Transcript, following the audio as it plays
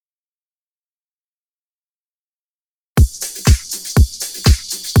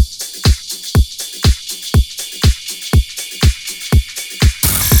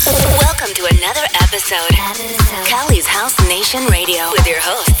episode. Cali's House Nation Radio with your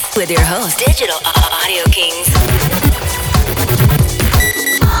hosts, Digital Audio Kings.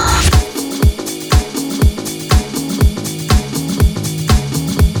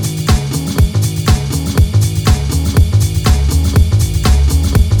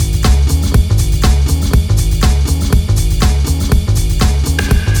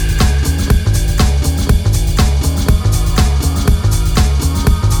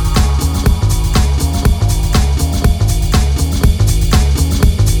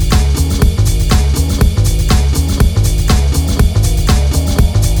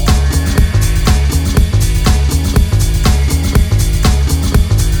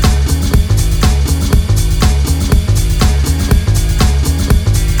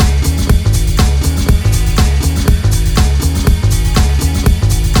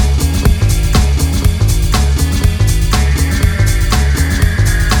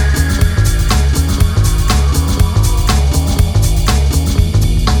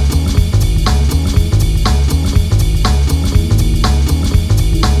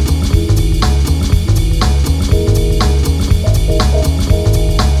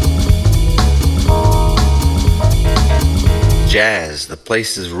 Jazz, the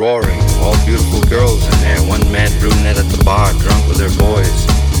place is roaring, all beautiful girls in there. One mad brunette at the bar, drunk with her boys.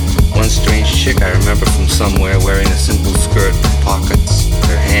 One strange chick I remember from somewhere, wearing a simple skirt with pockets,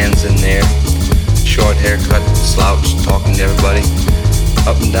 her hands in there, short haircut, slouched, talking to everybody.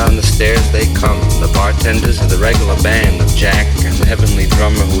 Up and down the stairs they come, the bartenders and the regular band of Jack and the heavenly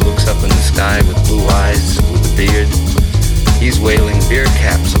drummer who looks up in the sky with blue eyes, with a beard. He's wailing beer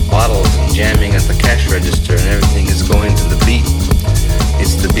caps of bottles and jamming at the cash register, and everything is going to the beat.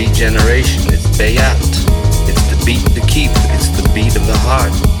 It's the beat generation, it's Bayat. It's the beat to keep, it's the beat of the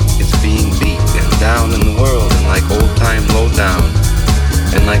heart. It's being beat and down in the world, and like old-time lowdown.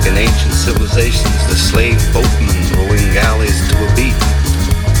 And like in ancient civilizations, the slave boatmen rowing galleys to a beat,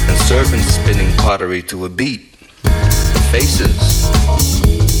 and servants spinning pottery to a beat. The faces.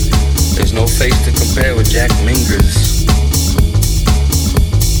 There's no face to compare with Jack Minger's.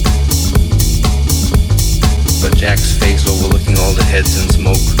 But Jack's face overlooking all the heads and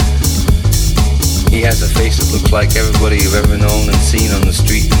smoke. He has a face that looks like everybody you've ever known and seen on the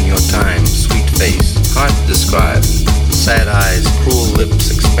street in your time. Sweet face, hard to describe. Sad eyes, cruel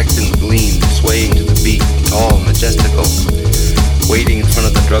lips, expectant gleam, swaying to the beat, tall, majestical. Waiting in front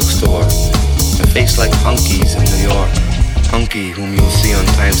of the drugstore. A face like Hunky's in New York. Hunky, whom you'll see on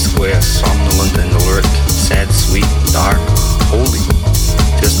Times Square, somnolent and alert, sad, sweet, dark, holy,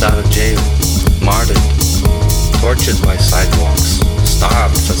 just out of jail, martyred. Tortured by sidewalks,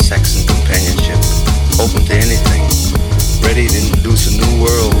 starved for sex and companionship, open to anything, ready to introduce a new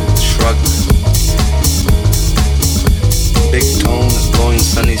world, shrug. Big tone is blowing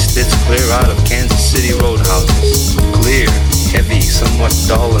sunny stits clear out of Kansas City roadhouses. Clear, heavy, somewhat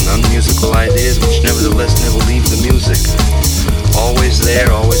dull and unmusical ideas which nevertheless never leave the music. Always there,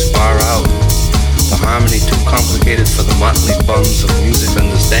 always far out. The harmony too complicated for the motley bums of music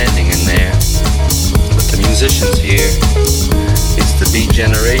understanding in there. The musicians here, it's the beat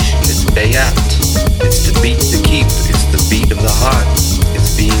generation, it's Bayat, it's the beat to keep, it's the beat of the heart,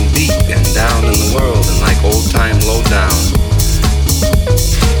 it's being beat and down in the world and like old-time lowdown.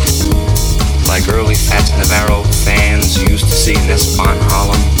 Like early Fats Navarro fans you used to see in Espan,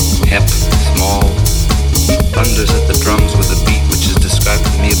 Harlem, hep, small, heat thunders at the drums with a beat which is described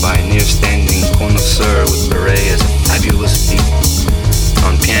to me by a near-standing connoisseur with beret as a fabulous beat.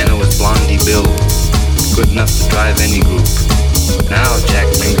 On piano is Blondie Bill, good enough to drive any group. Now Jack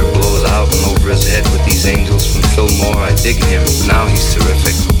Minger blows out and over his head with these angels from Fillmore. I dig him, now he's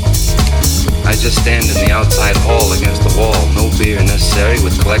terrific. I just stand in the outside hall against the wall, no beer necessary,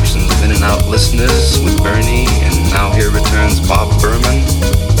 with collections of in and out listeners, with Bernie, and now here returns Bob Berman,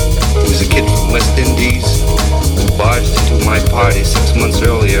 who's a kid from West Indies, who barged into my party 6 months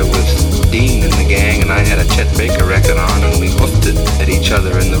earlier with Dean and the gang, and I had a Chet Baker record on, and we hoofed it at each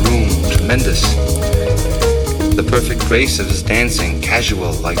other in the room. Tremendous. The perfect grace of his dancing,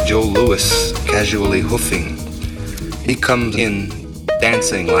 casual, like Joe Louis, casually hoofing. He comes in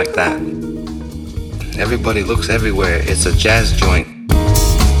dancing like that. Everybody looks everywhere. It's a jazz joint.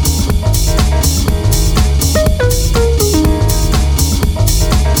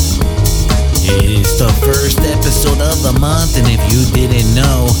 It's the first episode of the month, and if you didn't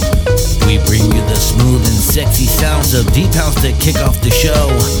know, we bring you the smooth and sexy sounds of Deep House to kick off the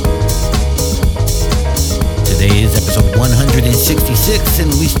show. Today is episode 166, and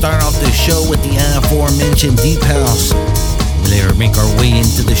we start off the show with the aforementioned Deep House. We later make our way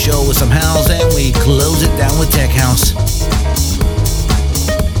into the show with some house, and we close it down with tech house.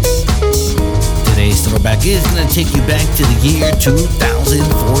 Today's throwback is going to take you back to the year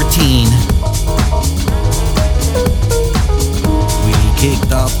 2014. We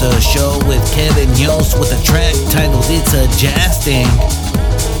kicked off the show with Kevin Yost with a track titled It's a Jazz Thing.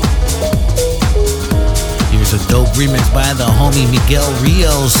 Here's a dope remix by the homie Miguel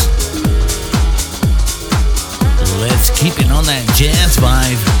Rios. Let's keep it on that jazz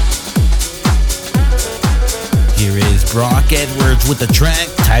vibe. Here is Brock Edwards with a track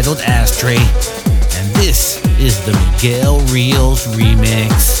titled Ashtray. And this is the Miguel Rios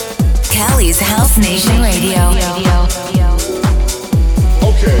remix. Cali's House Nation Radio.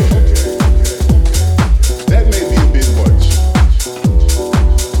 Okay, that may be a bit much,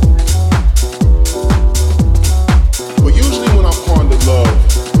 but usually when I ponder love,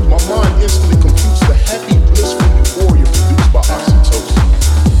 my mind instantly computes the happy, blissful euphoria produced by oxytocin.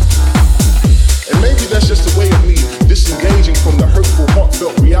 And maybe that's just a way of me disengaging from the hurtful,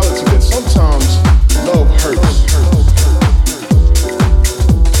 heartfelt reality that sometimes love hurts.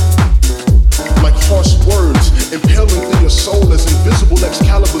 Like harsh words impelling through your soul as invisible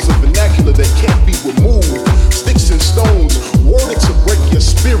Excaliburs of vernacular that can't be removed. Sticks and stones worded to break your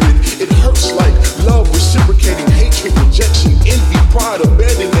spirit. It hurts like love reciprocating hatred, rejection, envy, pride,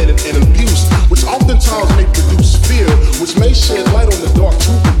 abandonment, and abuse, which oftentimes may produce fear, which may shed light on the dark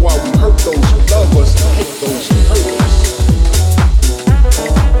truth of why we hurt those who love us and hate those who hurt us.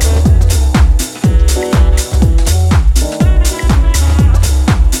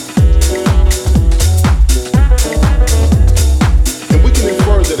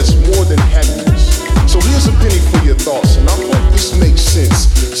 Thoughts, and I hope this makes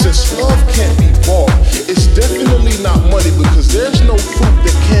sense. Since love can't be bought, it's definitely not money, because there's no fruit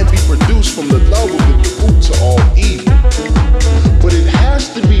that can be produced from the love of the root to all evil. But it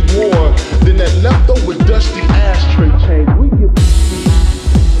has to be more than that leftover dusty ashtray change we give.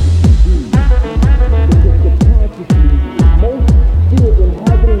 Most still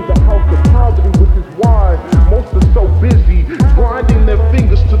inhabiting the house of poverty, which is why most are so busy grinding their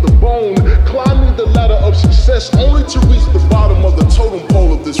fingers to the bone, climbing the ladder of success only to reach the bottom of the totem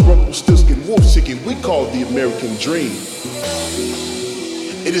pole of this Rumpelstiltskin wolf chicken we call the American dream.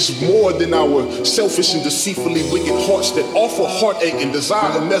 It is more than our selfish and deceitfully wicked hearts that offer heartache and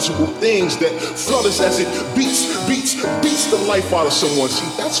desire immeasurable things that flood us as it beats the life out of someone. See,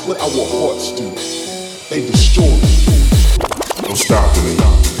 that's what our hearts do. They destroy us. Don't stop me.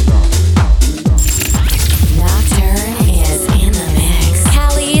 Nocturne is in the mix.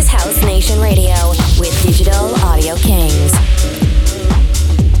 Cali's House Nation Radio with Digital Audio Kings.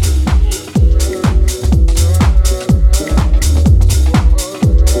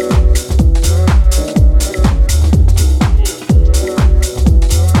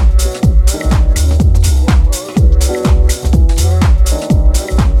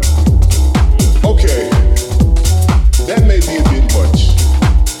 Okay, that may be a bit much,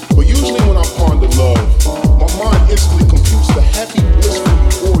 but usually when I ponder love, my mind instantly computes the happy, blissful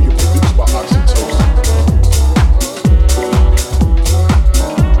euphoria produced by oxytocin.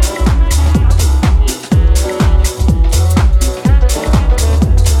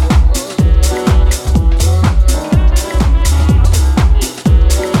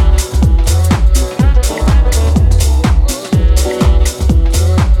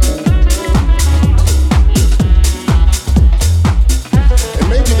 And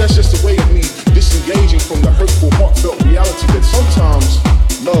maybe that's just a way of me disengaging from the hurtful, heartfelt reality that sometimes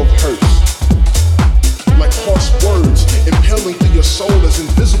love hurts. Like harsh words impelling through your soul as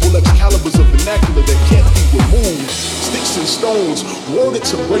invisible Excaliburs of vernacular that can't be removed. Sticks and stones worded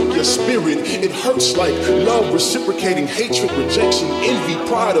to break your spirit. It hurts like love reciprocating hatred, rejection, envy,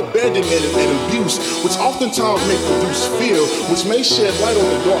 pride, abandonment, and abuse, which oftentimes may produce fear, which may shed light on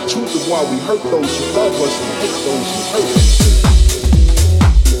the dark truth of why we hurt those who love us and hate those who hurt us.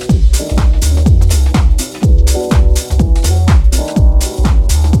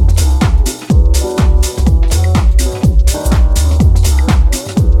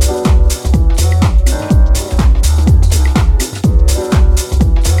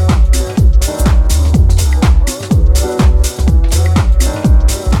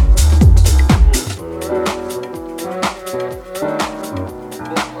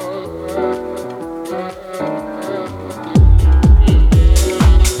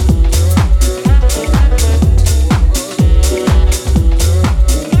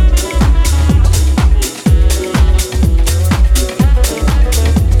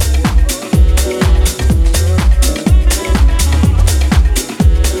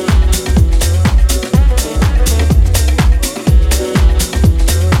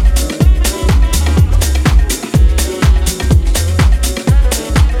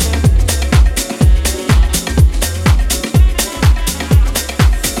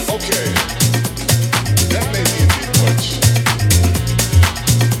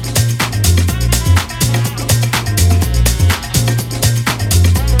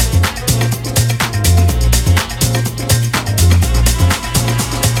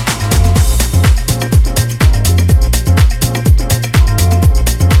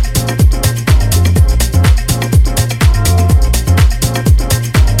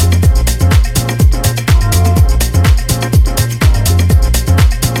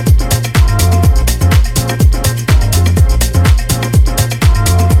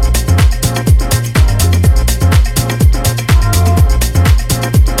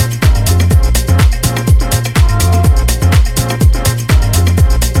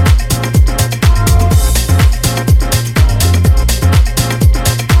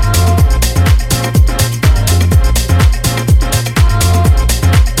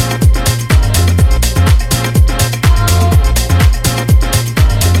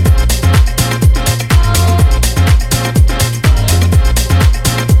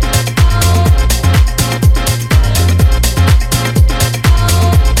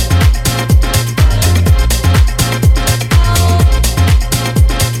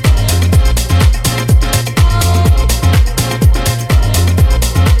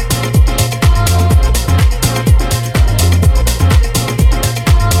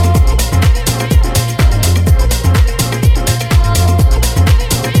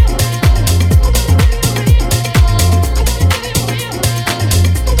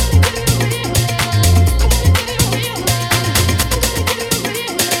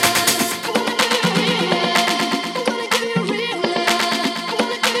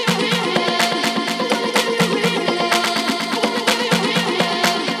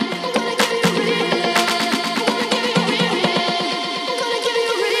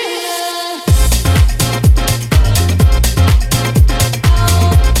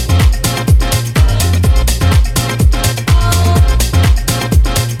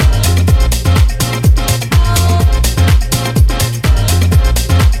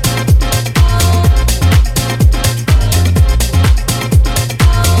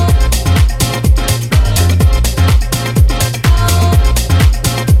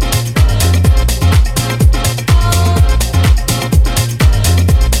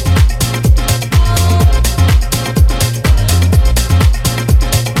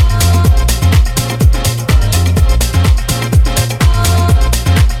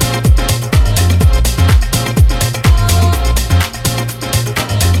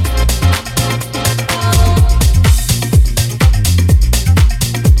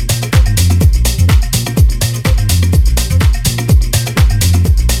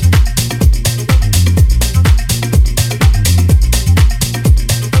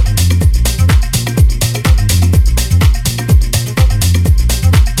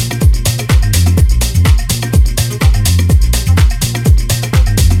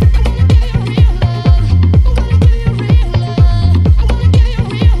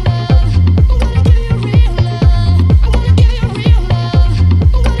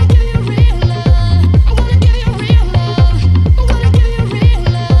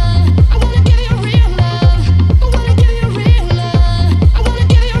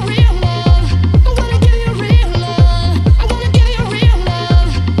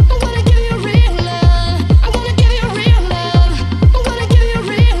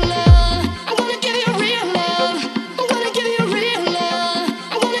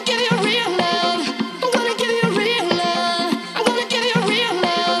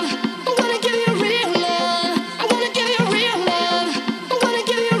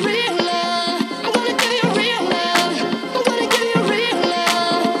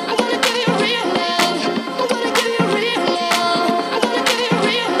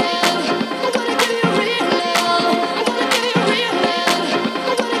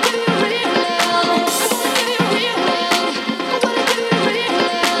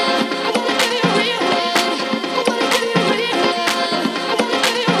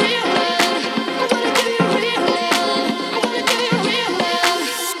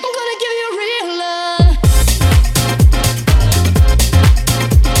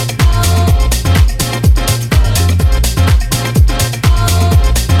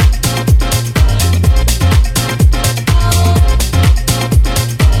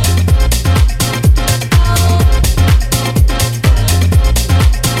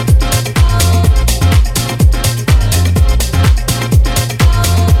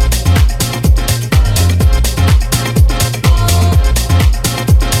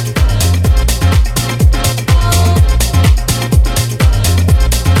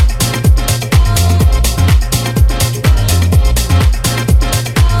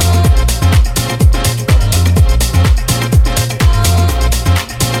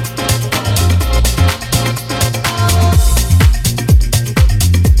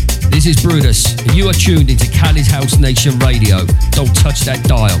 this is Brutus, and you are tuned into Cali's House Nation Radio. Don't touch that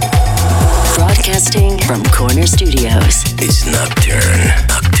dial. Broadcasting from Corner Studios. It's Nocturne.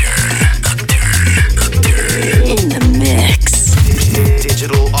 In the mix.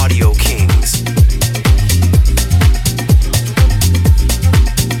 Digital Audio Kings.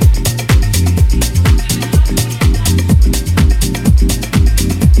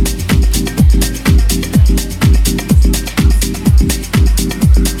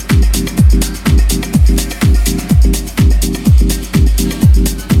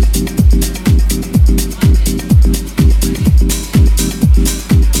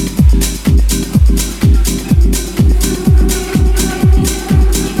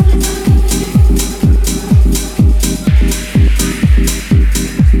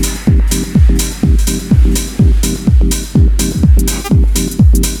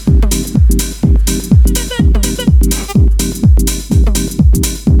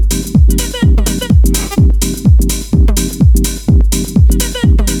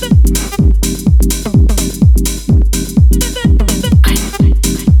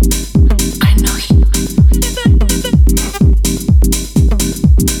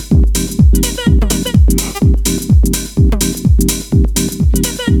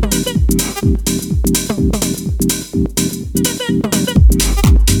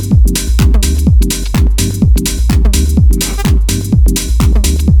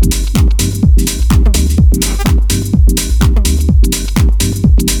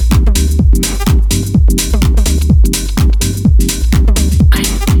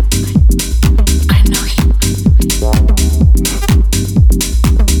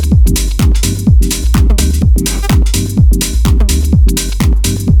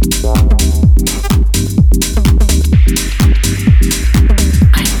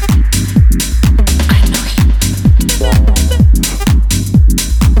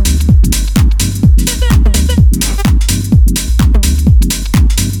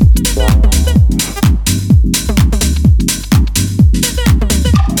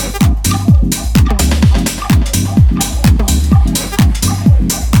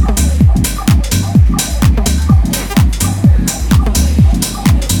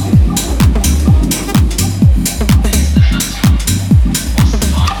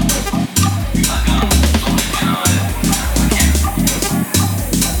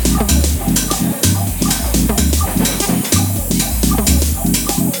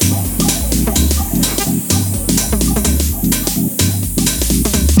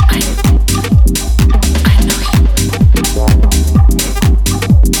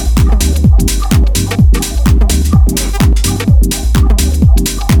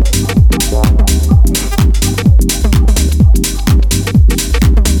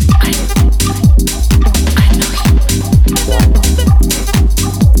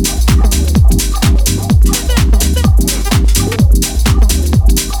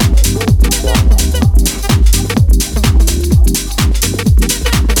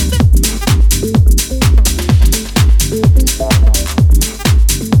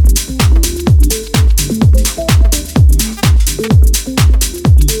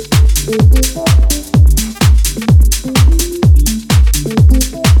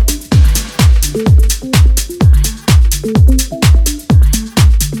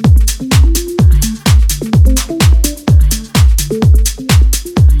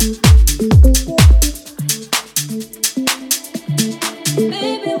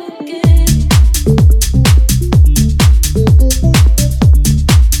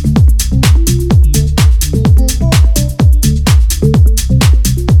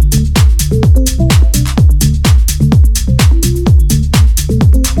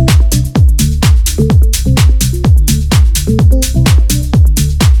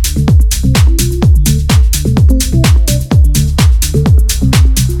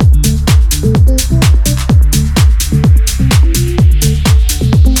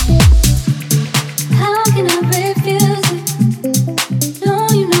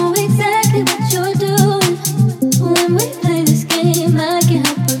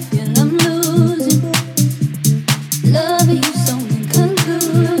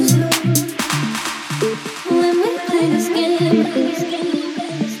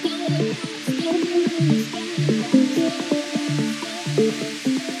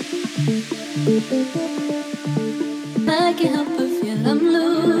 I can't help but feel I'm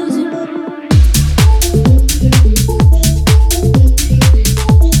losing.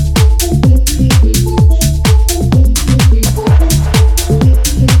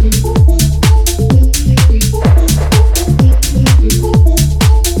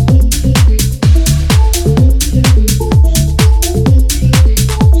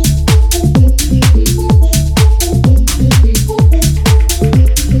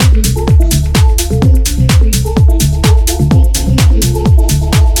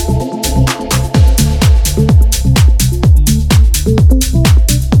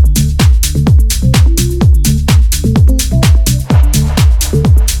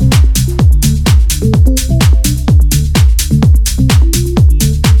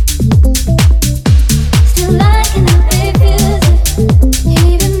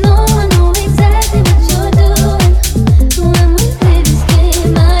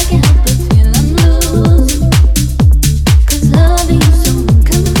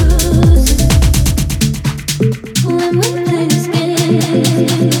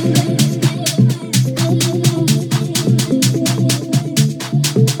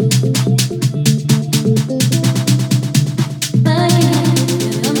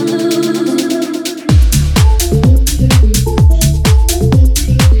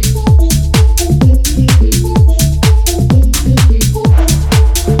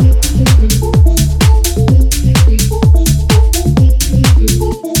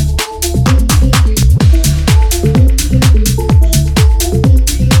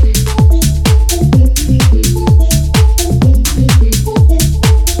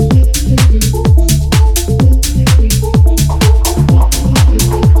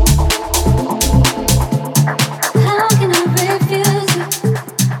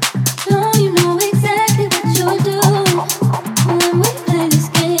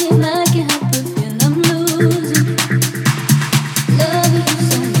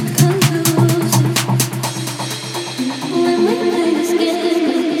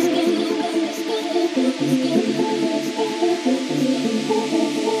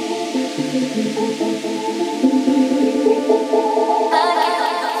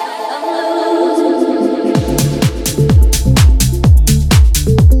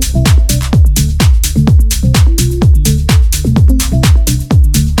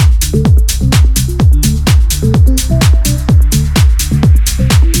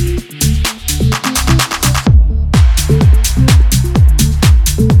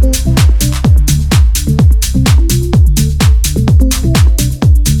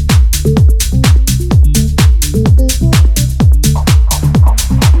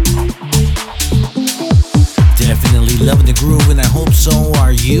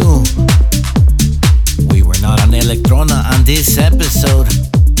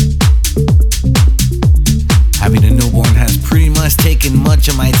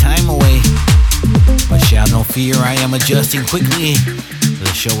 I'm adjusting quickly. The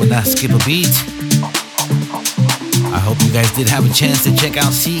show will not skip a beat. I hope you guys did have a chance to check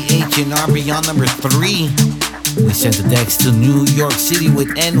out CHNR Beyond number 3. We sent the decks to New York City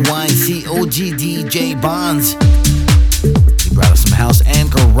with NYCOG DJ Bonds. He brought us some house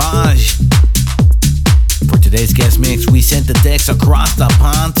and garage. For today's guest mix, we sent the decks across the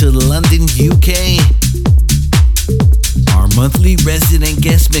pond to London, UK. Our monthly resident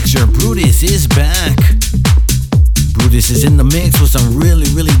guest mixer, Brutus, is back. Brutus is in the mix with some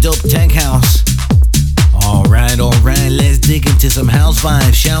really dope tech house. Alright, let's dig into some house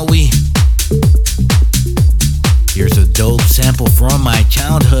vibes, shall we? Here's a dope sample from my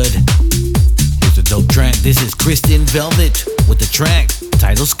childhood. Here's a dope track. This is Kristen Velvet with the track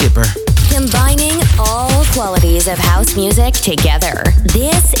titled Skipper. Combining all qualities of house music together.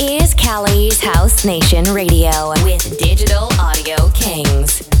 This is Cali's House Nation Radio with Digital Audio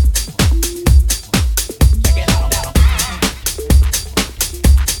Kings.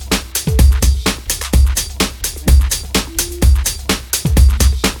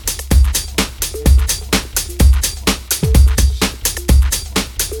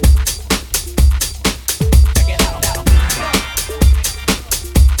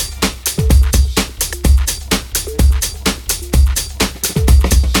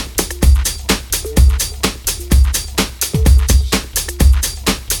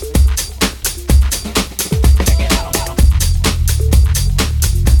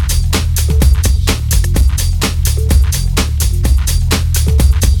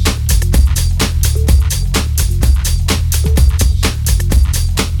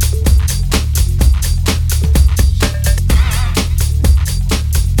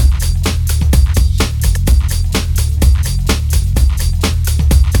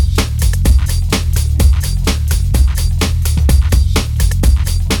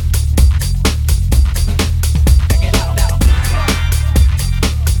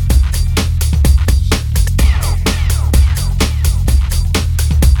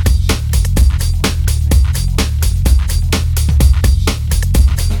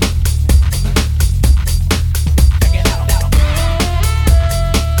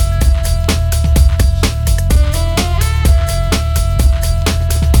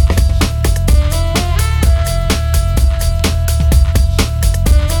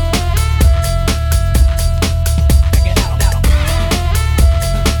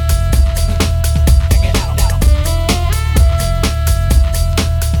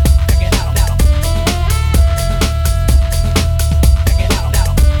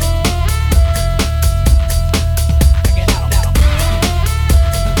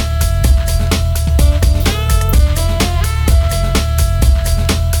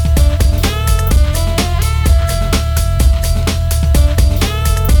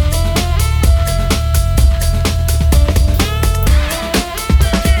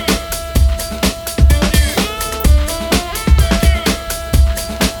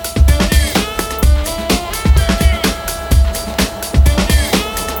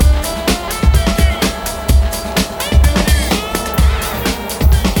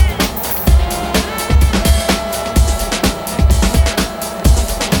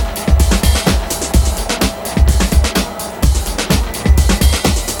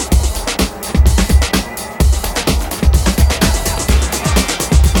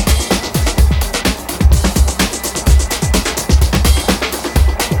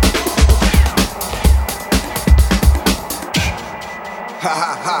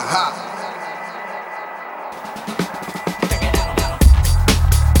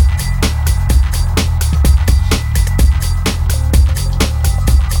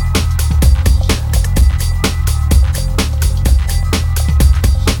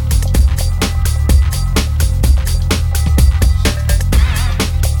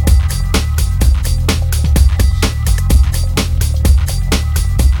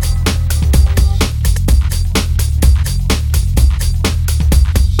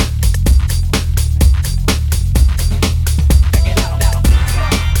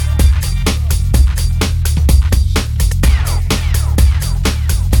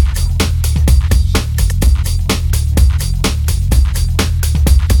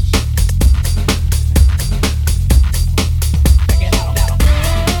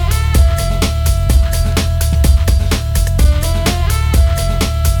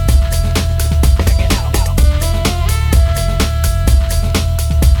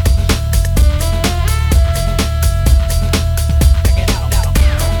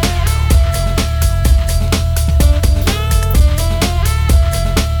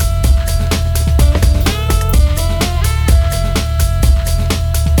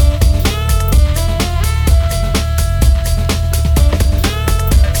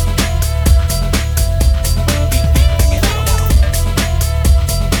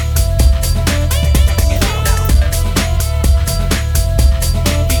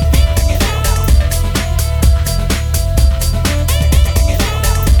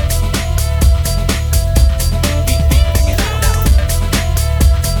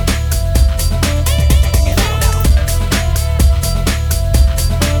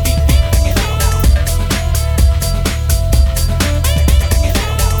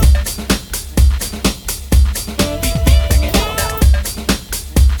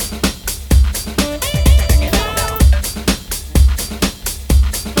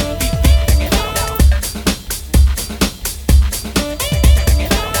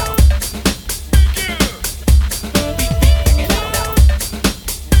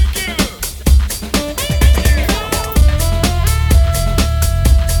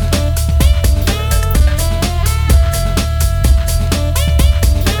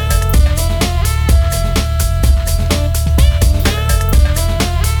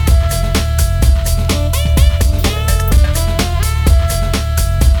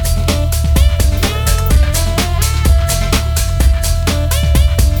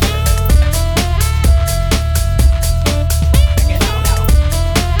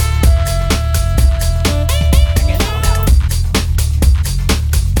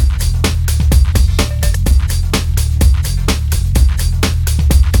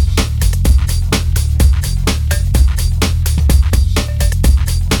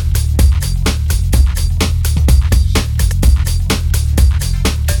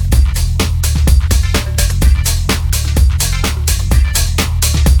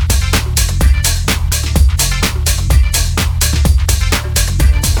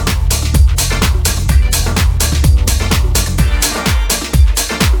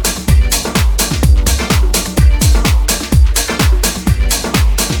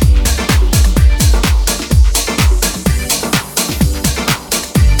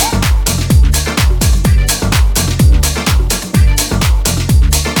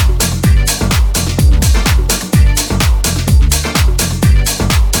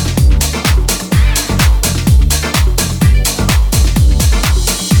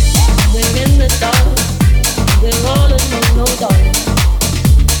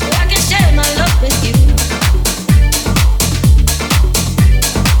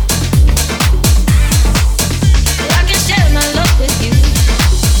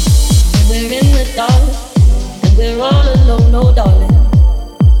 dark, and we're all alone, oh darling.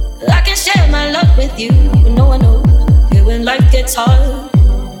 I can share my love with you, but no one knows. Here when life gets hard,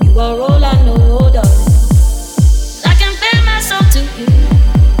 you are all I know, oh darling. I can bare my soul to you.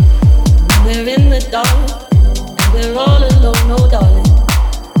 We're in the dark, and we're all alone, oh darling.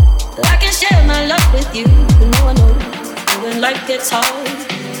 I can share my love with you, but no one knows. Here when life gets hard,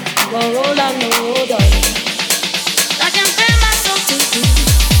 you are all I know, oh darling. I can bare my soul to you.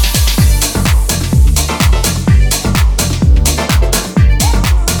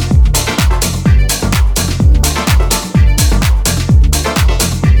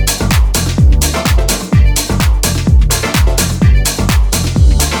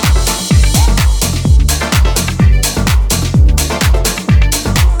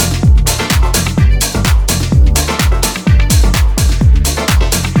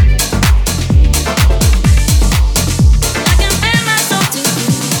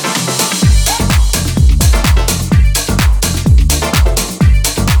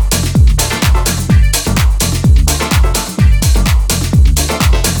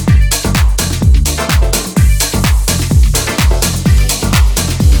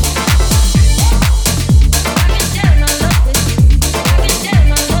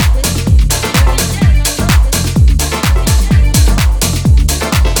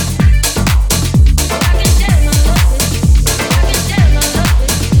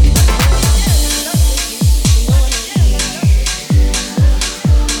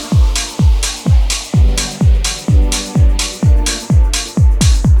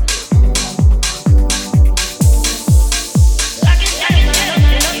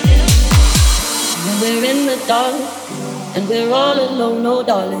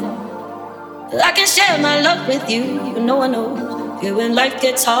 With you, but no one knows. Here when life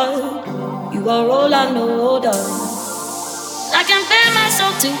gets hard, you are all I know, oh darling. I can bare my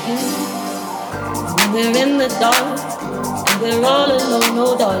soul to you. When we're in the dark, and we're all alone,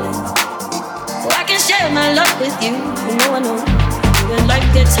 oh darling. I can share my love with you, but no one knows. Here when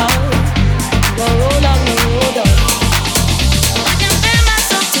life gets hard, you are all I know, oh darling. I can bare my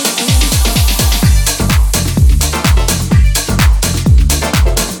soul to you.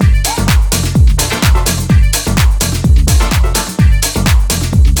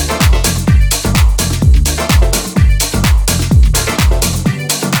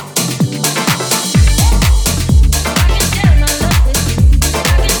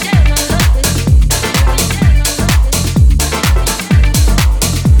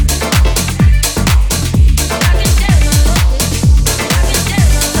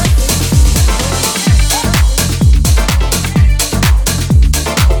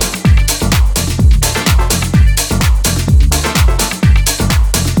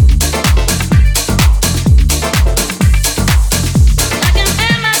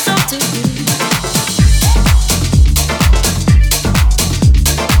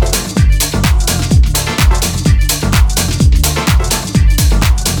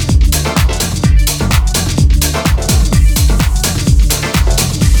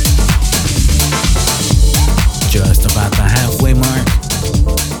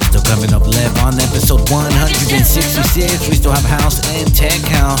 We still have house and tech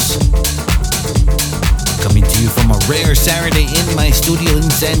house. Coming to you from a rare Saturday in my studio in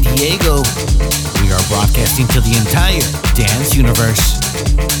San Diego. We are broadcasting to the entire dance universe.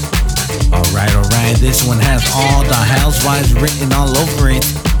 Alright, this one has all the housewives written all over it.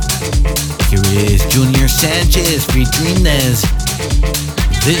 Here is Junior Sanchez featuring Nez.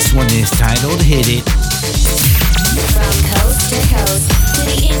 This one is titled Hit It. From coast to coast to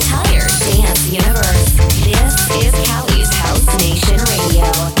the entire dance universe, this is Cali's House Nation Radio,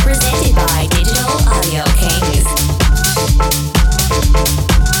 presented by Digital Audio Kings.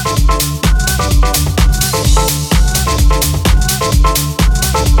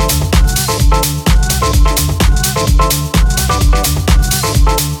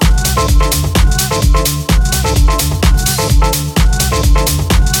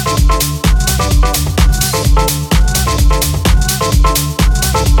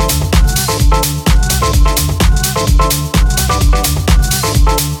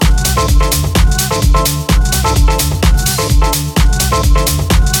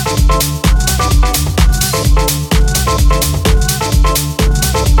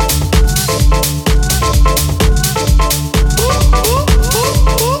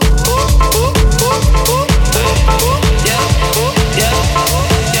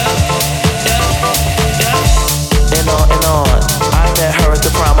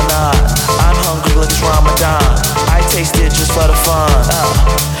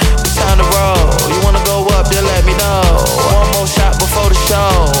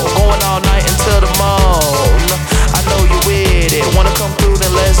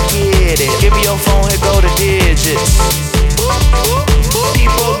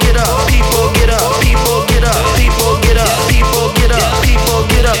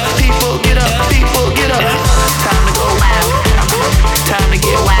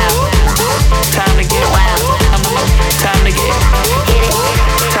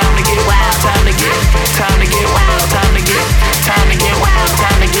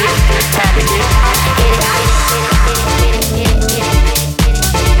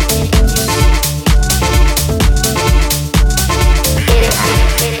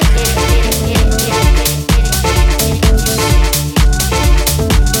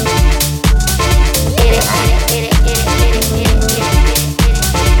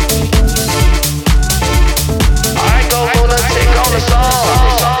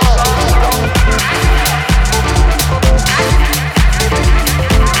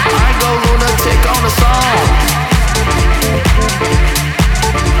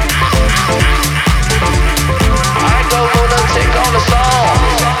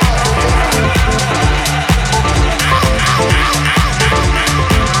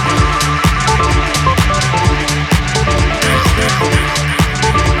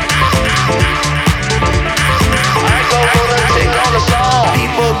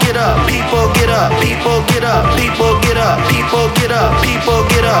 people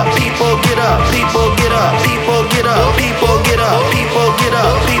get up, people get up, people get up, people get up, people get up, people get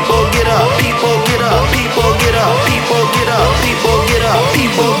up, people get up, people get up, people get up, people get up, people get up,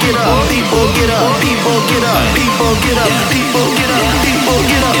 people get up, people get up, people get up, people get up, people get up, people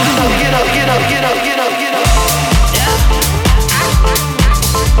get up, get up, get up, get up, get up, get up.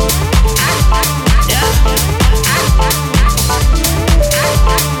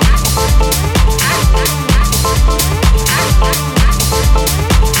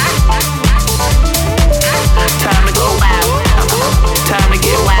 Time to go wild. Time to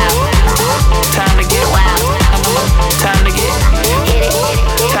get wild. Time to get wild. Time to get hit it.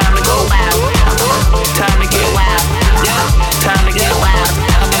 Time to go wild. Time to get wild. Time to get wild.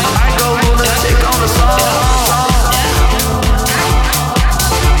 I go lunatic on the song.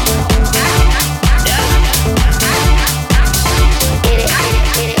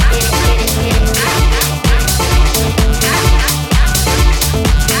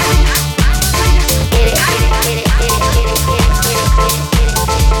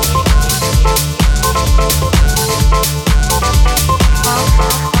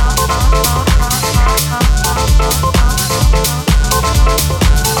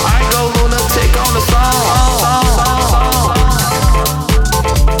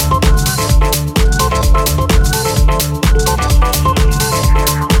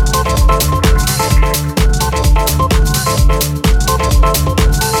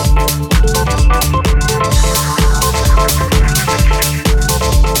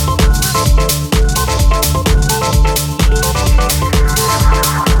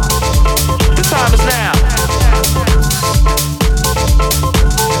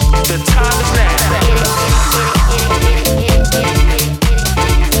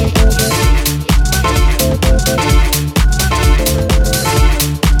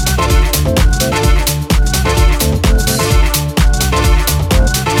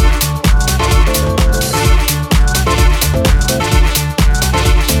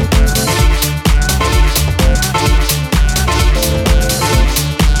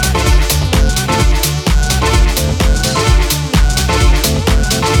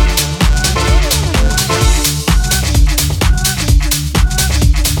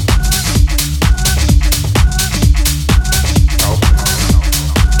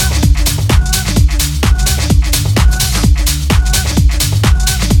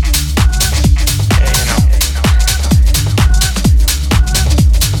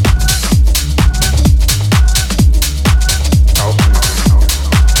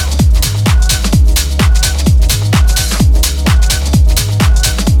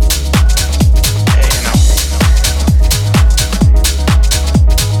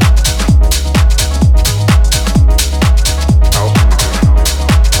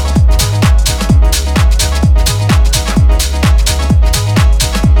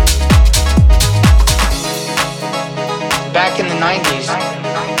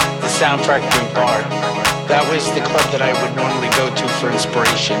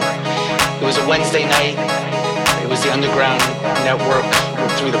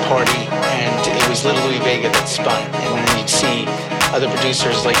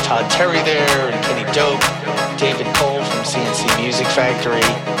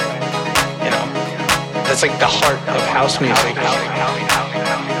 That's like the heart of house music.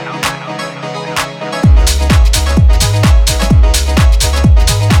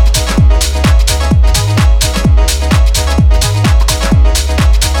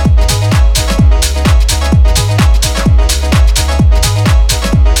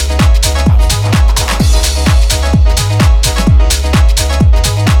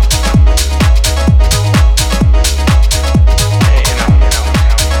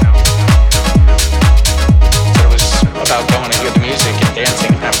 About going to hear the music.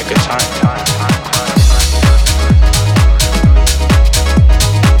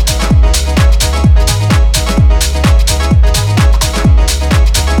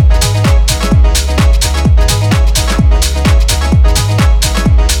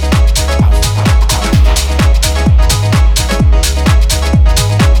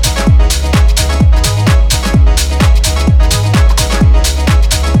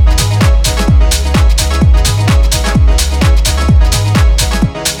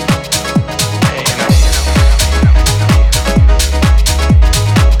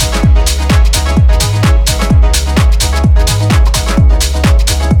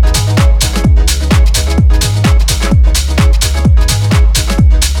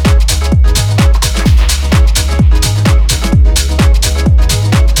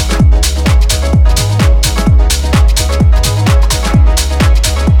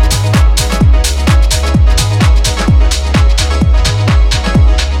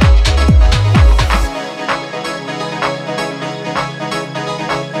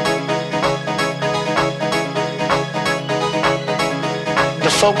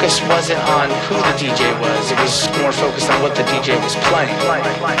 focus wasn't on who the DJ was, it was more focused on what the DJ was playing.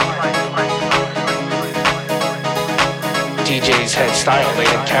 DJs had style, they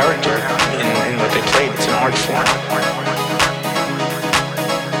had character in what they played. It's an art form.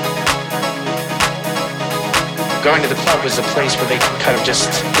 Going to the club was a place where they could kind of just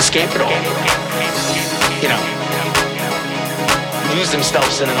escape it all. You know, lose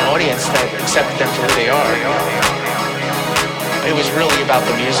themselves in an audience that accepted them for who they are. It was really about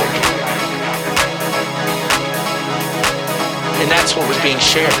the music. And that's what was being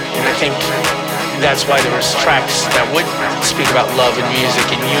shared. And I think that's why there was tracks that would speak about love and music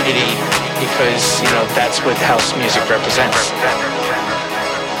and unity, because, you know, that's what house music represents.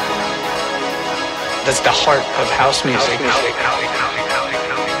 That's the heart of house music.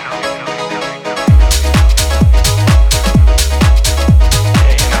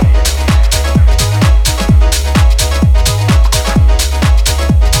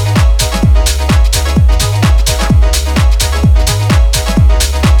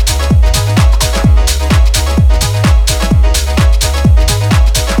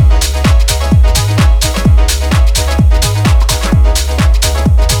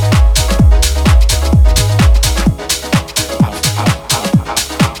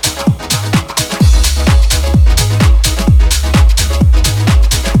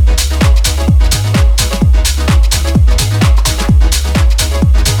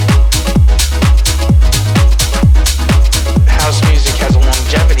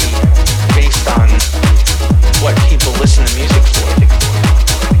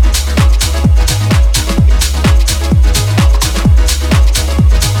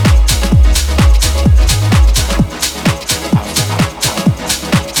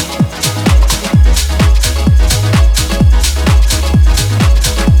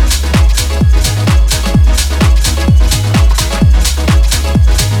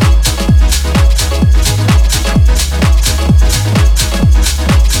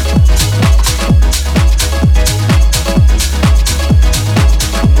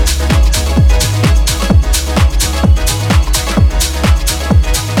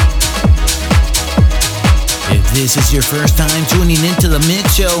 This is your first time tuning into the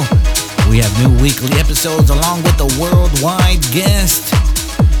Mix Show. We have new weekly episodes along with a worldwide guest.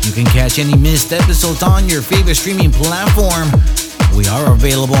 You can catch any missed episodes on your favorite streaming platform. We are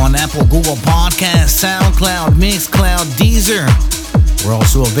available on Apple, Google Podcasts, SoundCloud, Mixcloud, Deezer. We're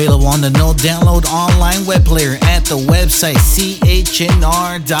also available on the no download online web player at the website CHNR.live.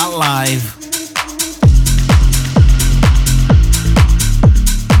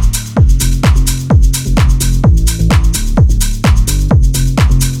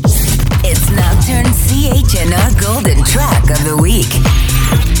 CHNR Golden Track of the Week.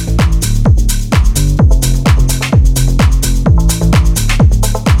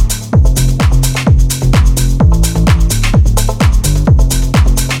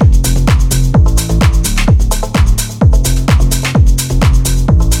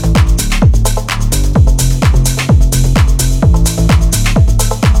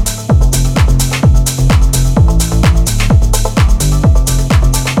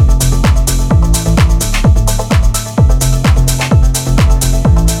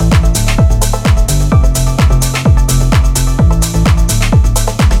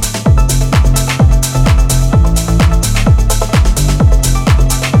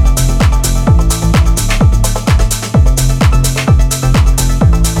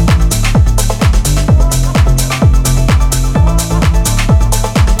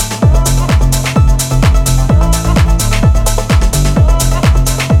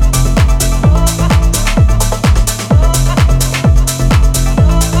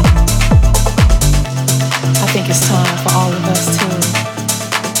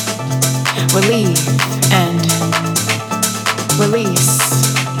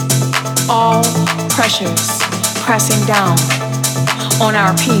 Pressing down on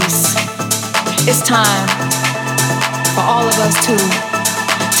our peace. It's time for all of us to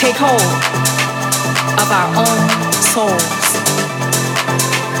take hold of our own souls.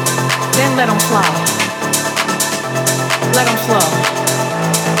 Then let them fly. Let them flow.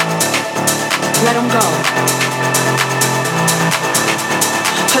 Let them go.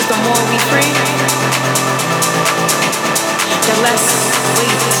 'Cause the more we free, the less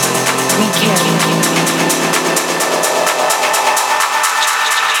weight we carry.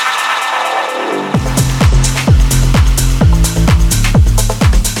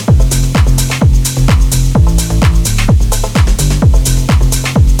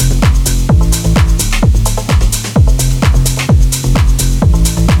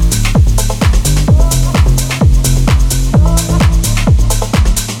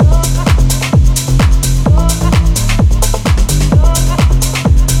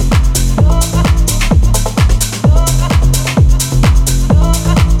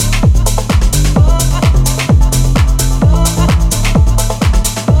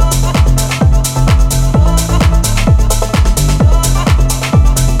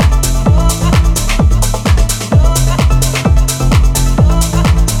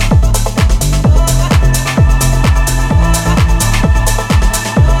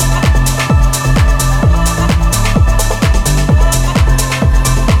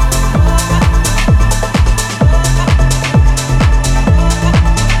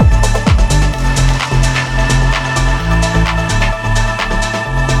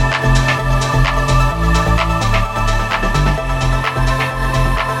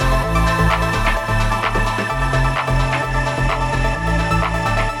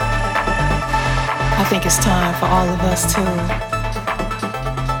 it's time for all of us to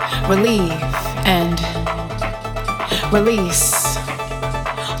relieve and release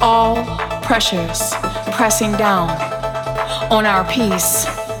all pressures pressing down on our peace.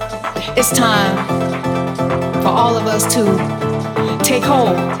 It's time for all of us to take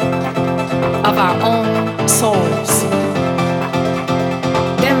hold of our own souls.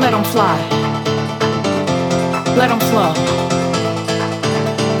 Then let them fly. Let them flow.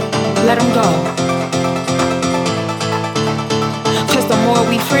 Let them go. 'Cause the more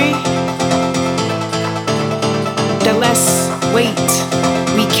we free, the less weight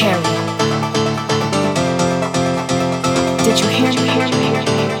we carry. Did you hear me?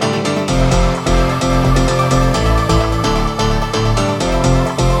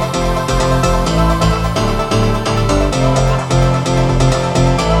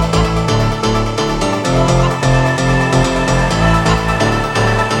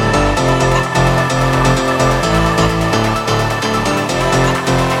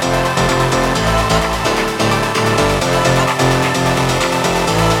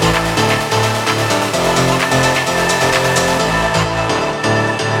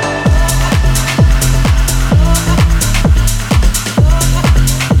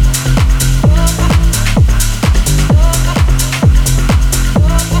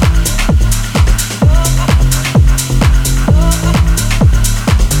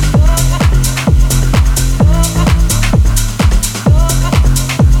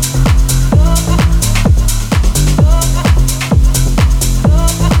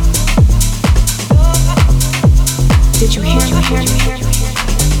 Did you hear?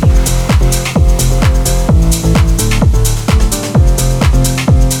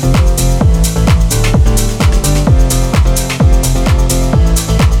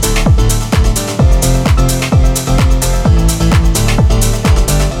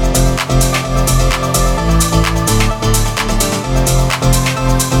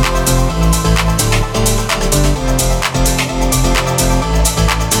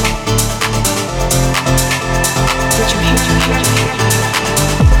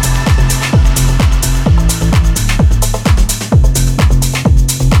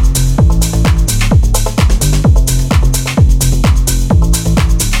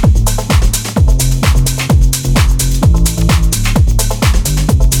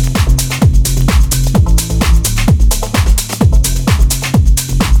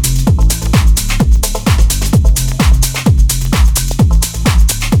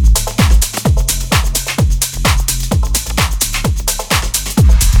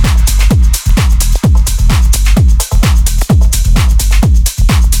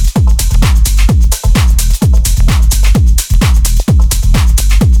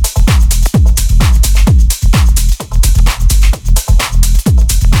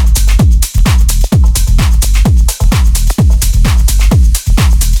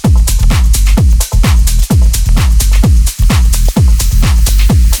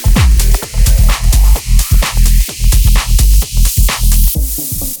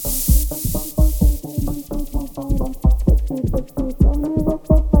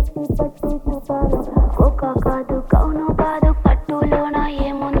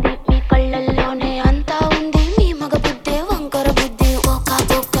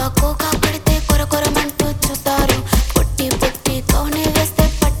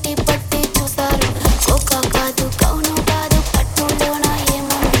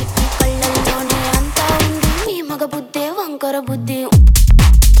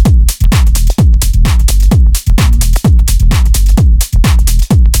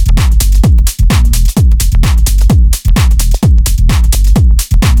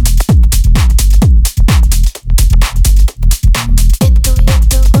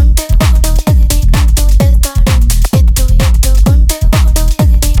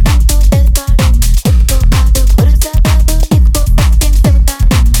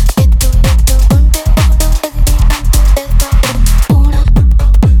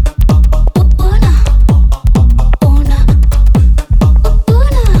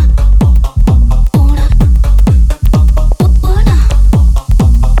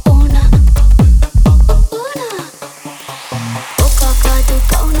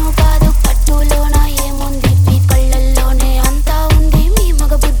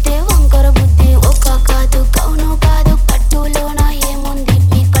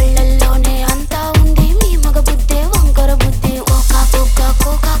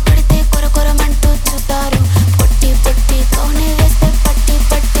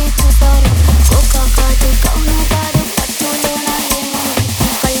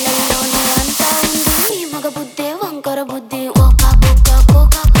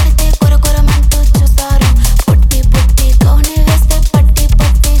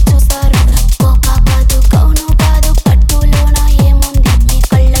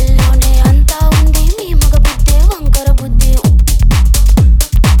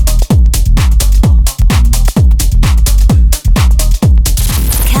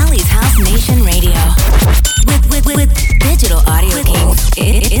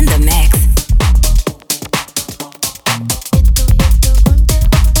 in the mix.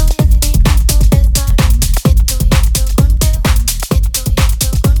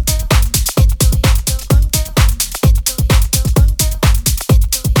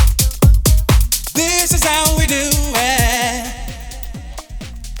 This is how we do it.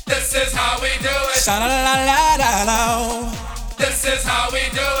 This is how we do it. Sha-la-la-la-la-la. This is how we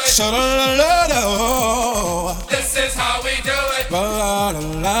do it. Sha-la-la-la-la. This is how we do it.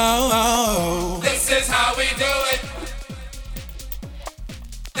 La-la-la-la. This is how we do it.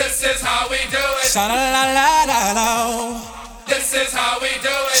 This is how we do it. Sha-la-la-la-la-la. This is how we do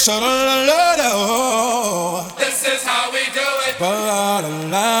it. Sha-la-la-la-la. This is how we do it.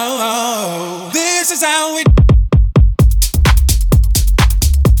 La-la-la-la. This is how we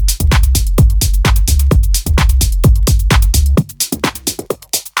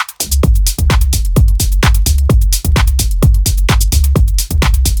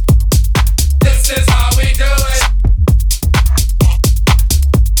This is how we do it.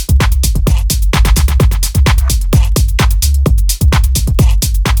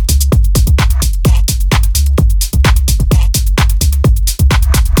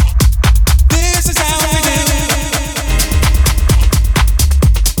 This is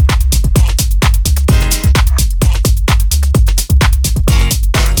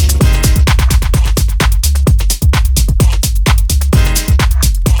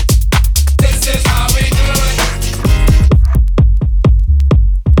how we do it.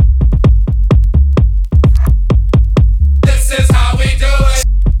 This is how we do it. This is how we do it. This is how we do it.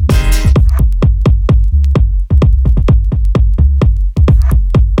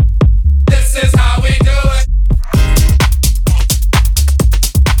 This is how we do it.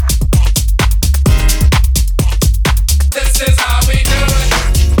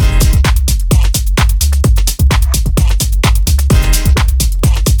 This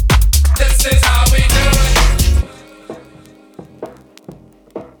is how we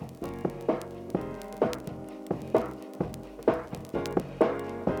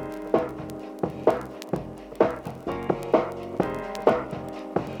do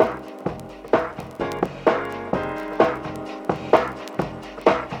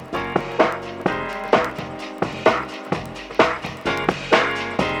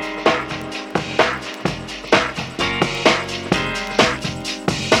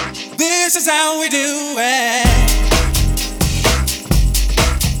it. This is how we do it.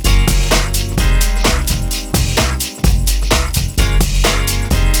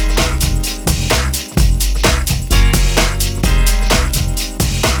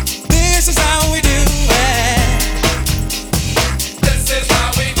 This is how we do it. This is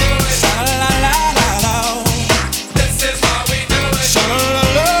how we do it. Sha-la-la-la-la. This is how we do it.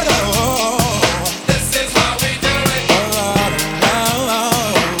 Sha-la-la-la-la. This is how we do it. La-la-la-la.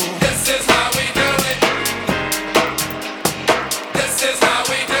 This is how we do it. This is how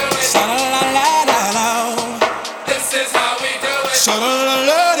we do it. Sha-la-la-la-la-la. This is how we do it.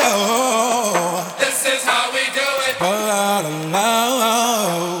 Sha-la-la-la-la. This is how we do it.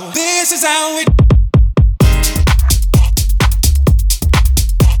 La-la-la-la. This is how we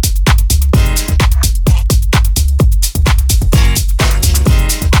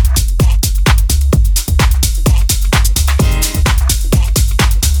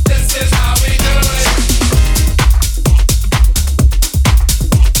This is how we do it.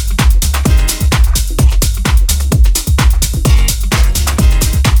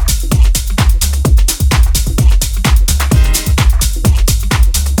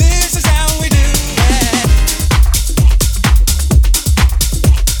 This is how we do it.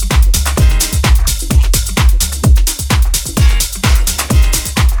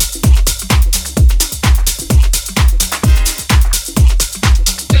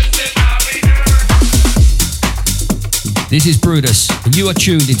 This is Brutus, and you are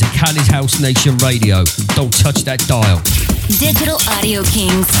tuned into Cali's House Nation Radio. Don't touch that dial. Digital Audio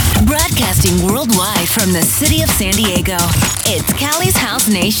Kings, broadcasting worldwide from the city of San Diego. It's Cali's House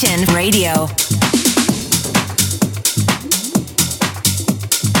Nation Radio.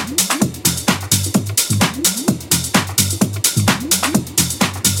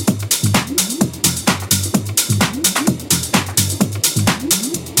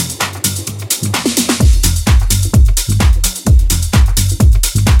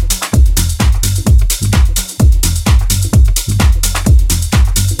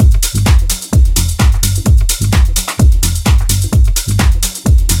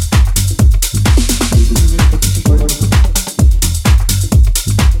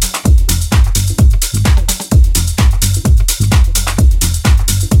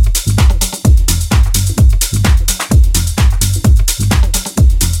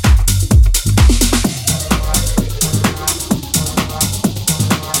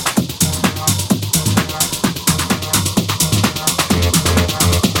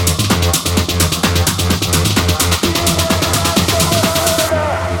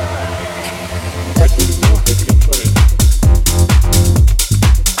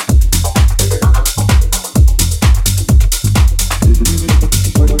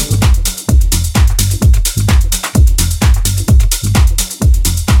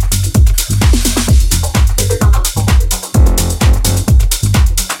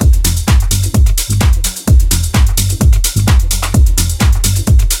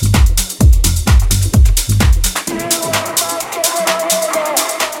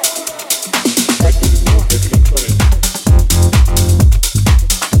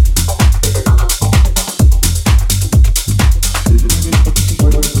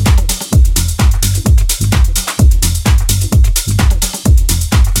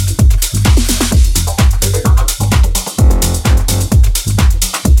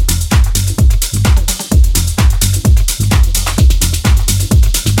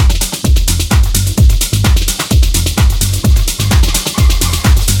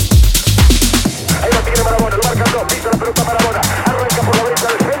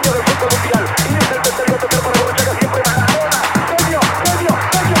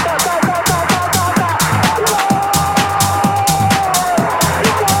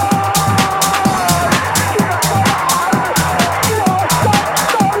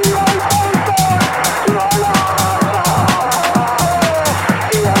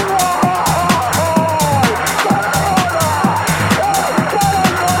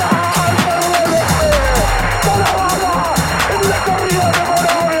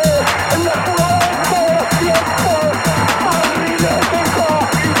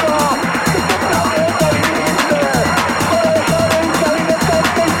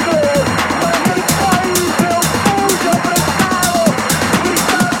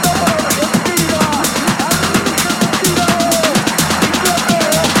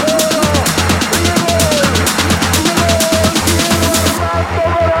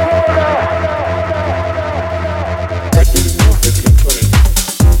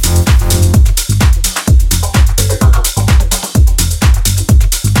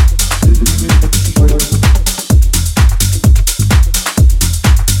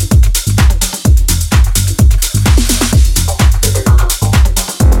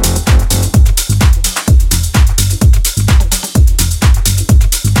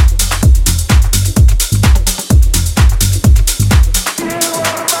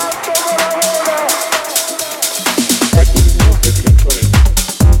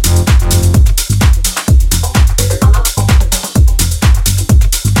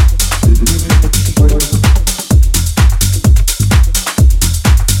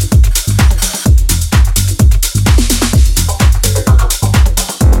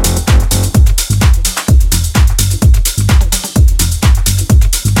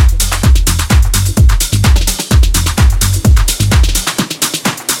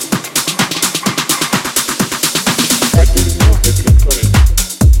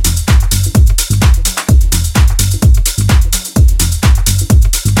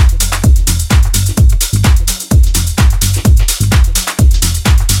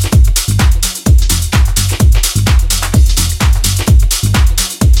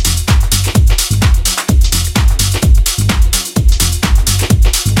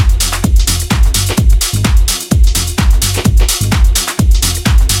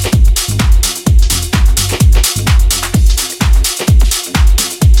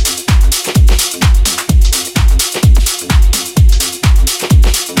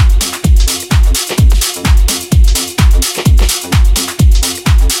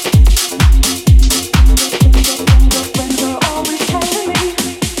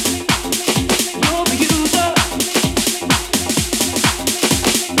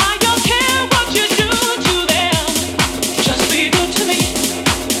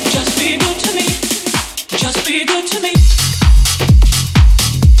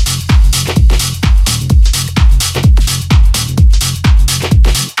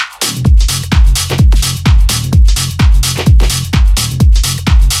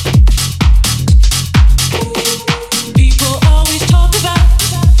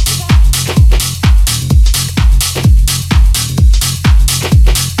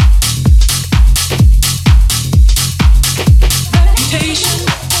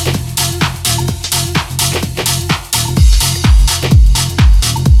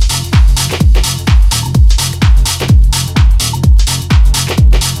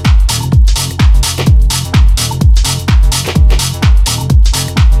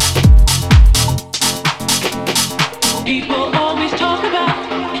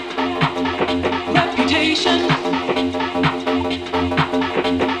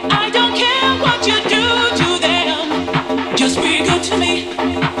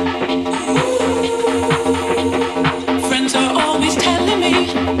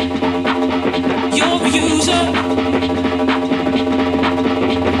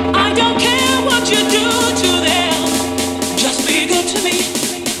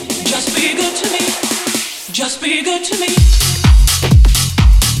 Just be good to me.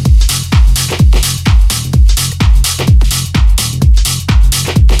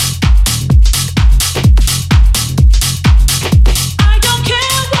 I don't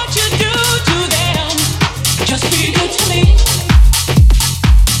care what you do to them. Just be good to me.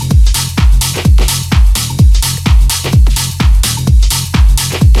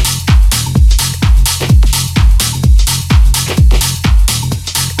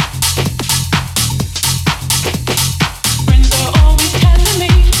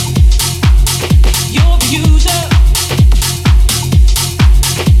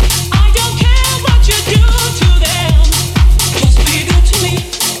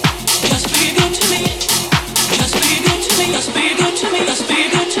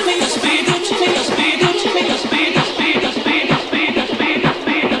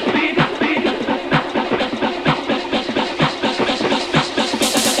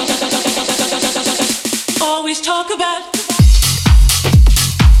 Talk about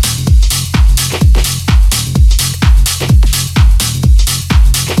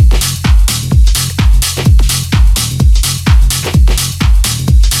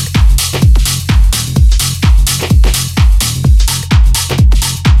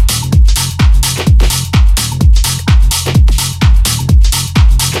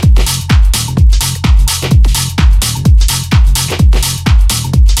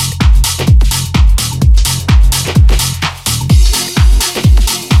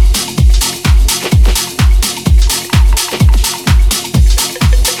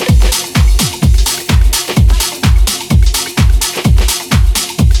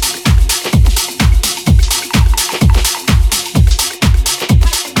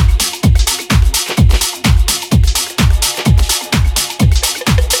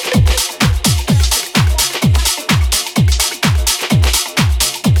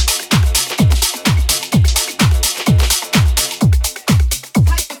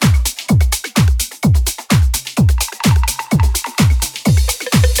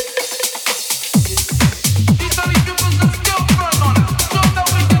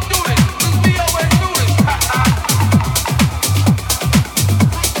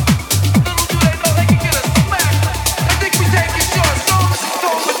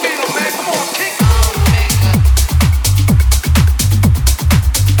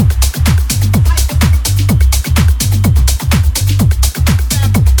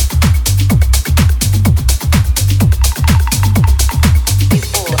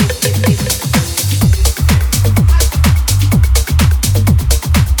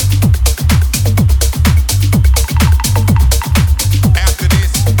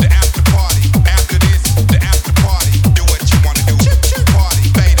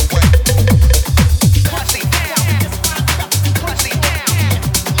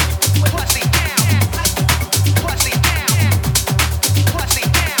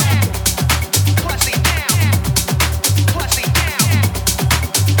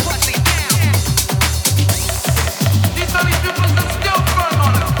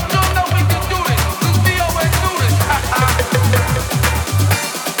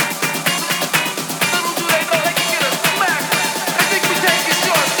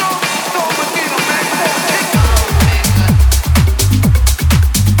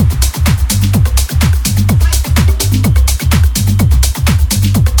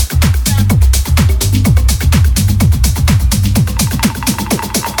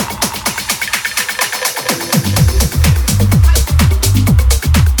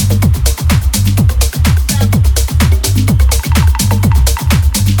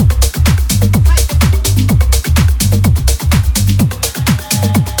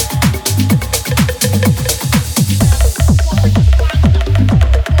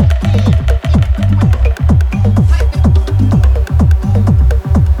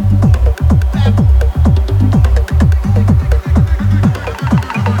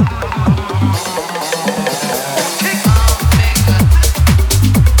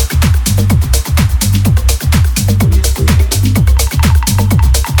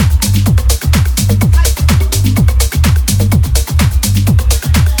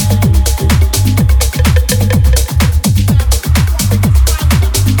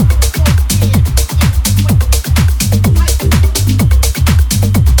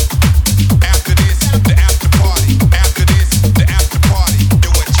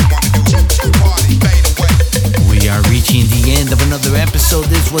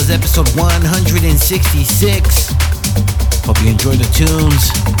episode 166. Hope you enjoyed the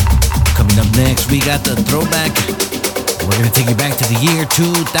tunes. Coming up next, we got the throwback. We're going to take you back to the year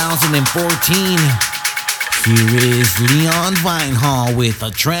 2014. Here is Leon Vinehall with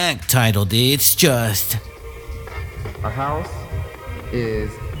a track titled It's Just. A house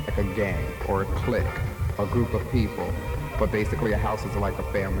is like a gang or a clique, a group of people. But basically a house is like a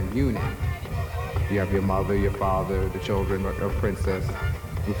family unit. You have your mother, your father, the children, or princess.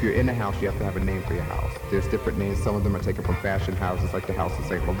 If you're in a house, you have to have a name for your house. There's different names. Some of them are taken from fashion houses, like the House of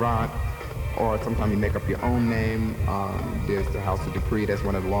St. Laurent, or sometimes you make up your own name. There's the House of Dupree, that's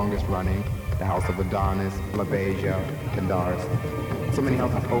one of the longest running. The House of Adonis, LaBeija, Candaris. So many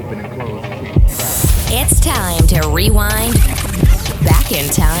houses open and close. It's time to rewind back in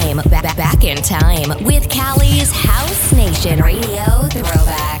time, back in time with Cali's House Nation Radio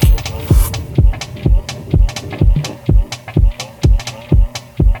Throwback.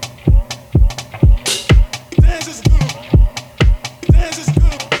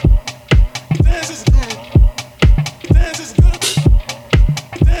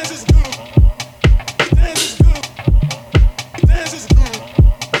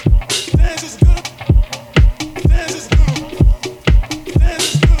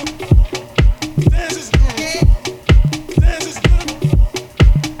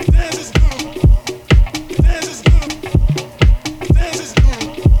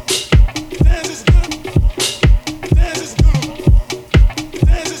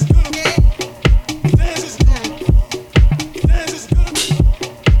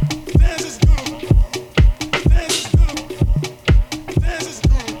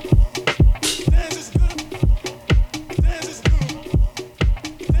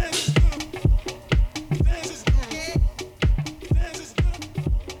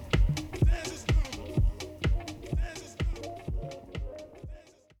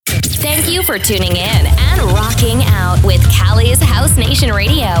 For tuning in and rocking out with Cali's House Nation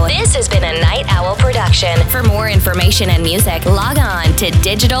Radio. This has been a Night Owl production. For more information and music, log on to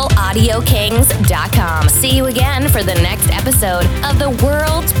digitalaudiokings.com. See you again for the next episode of the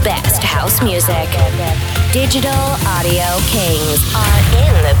world's best house music. Digital Audio Kings are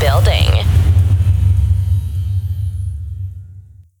in the building.